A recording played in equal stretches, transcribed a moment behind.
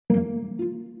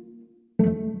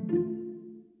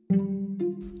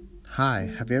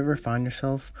Hi, have you ever found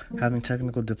yourself having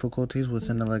technical difficulties with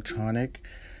an electronic,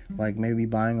 like maybe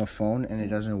buying a phone and it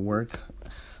doesn't work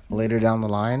later down the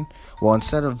line? Well,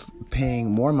 instead of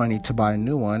paying more money to buy a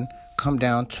new one, come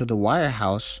down to the Wire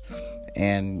House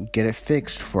and get it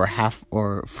fixed for half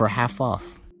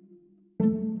off.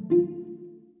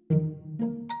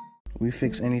 We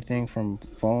fix anything from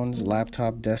phones,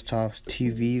 laptops, desktops,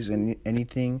 TVs, and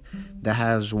anything that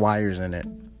has wires in it.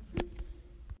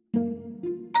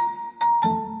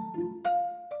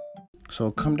 So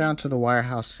come down to the Wire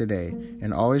House today,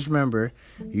 and always remember,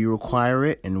 you require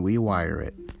it and we wire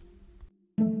it.